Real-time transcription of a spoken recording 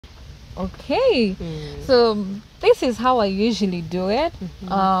Okay. So this is how I usually do it.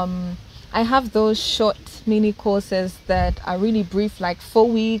 I have those short mini courses that are really brief, like 4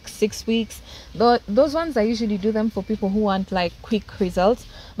 weeks, 6 weeks. Those ones I usually do them for people who want like quick results.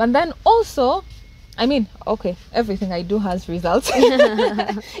 But then also, I mean, okay, everything I do has results.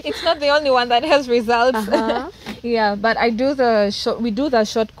 It's not the only one that has results. Yeah, but I do the short. We do the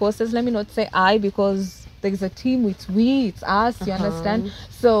short courses. Let me not say I, because there's a team. It's we. It's us. You understand?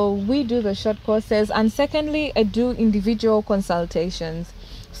 So we do the short courses, and secondly, I do individual consultations.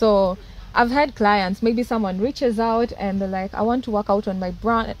 So I've had clients, maybe someone reaches out and they're like, I want to work out on my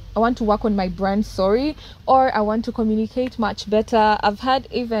brand, I want to work on my brand, sorry, or I want to communicate much better. I've had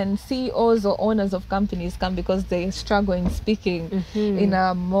even CEOs or owners of companies come because they struggle in speaking in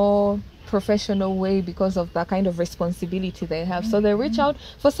a more professional way because of the kind of responsibility they have. So they reach out.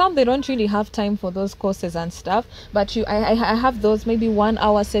 For some, they don't really have time for those courses and stuff, but I have those maybe 1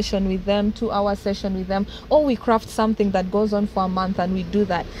 hour session with them, 2 hour session with them, or we craft something that goes on for a month and we do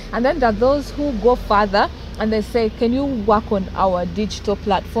that. And then there are those who go further and they say, can you work on our digital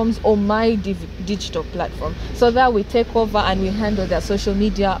platforms or my digital platform? So that we take over and we handle their social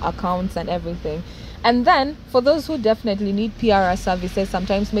media accounts and everything. And then for those who definitely need PR services,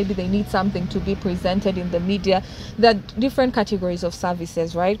 sometimes maybe they need something to be presented in the media. There are different categories of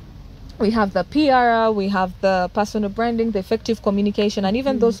services, right? We have the PR, we have the personal branding, the effective communication, and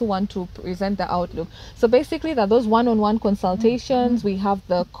even those who want to present the outlook. So basically, there are those one-on-one consultations, we have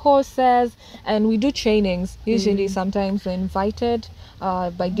the courses, and we do trainings. Usually, sometimes we're invited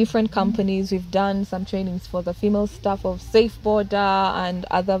by different companies. We've done some trainings for the female staff of Safe Border and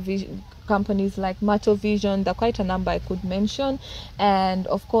other companies like Macho Vision. There are quite a number I could mention. And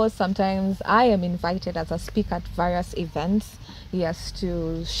of course, sometimes I am invited as a speaker at various events, yes,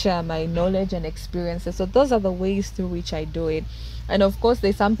 to share my knowledge and experiences. So those are the ways through which I do it. And of course,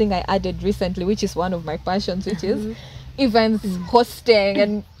 there's something I added recently, which is one of my passions, which is events hosting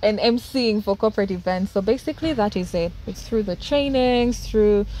and emceeing for corporate events. So basically that is it. It's through the trainings,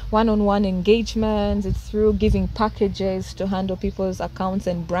 through one-on-one engagements, it's through giving packages to handle people's accounts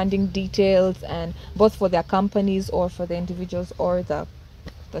and branding details, and both for their companies or for the individuals, or the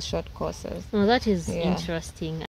short courses. Oh, that is interesting.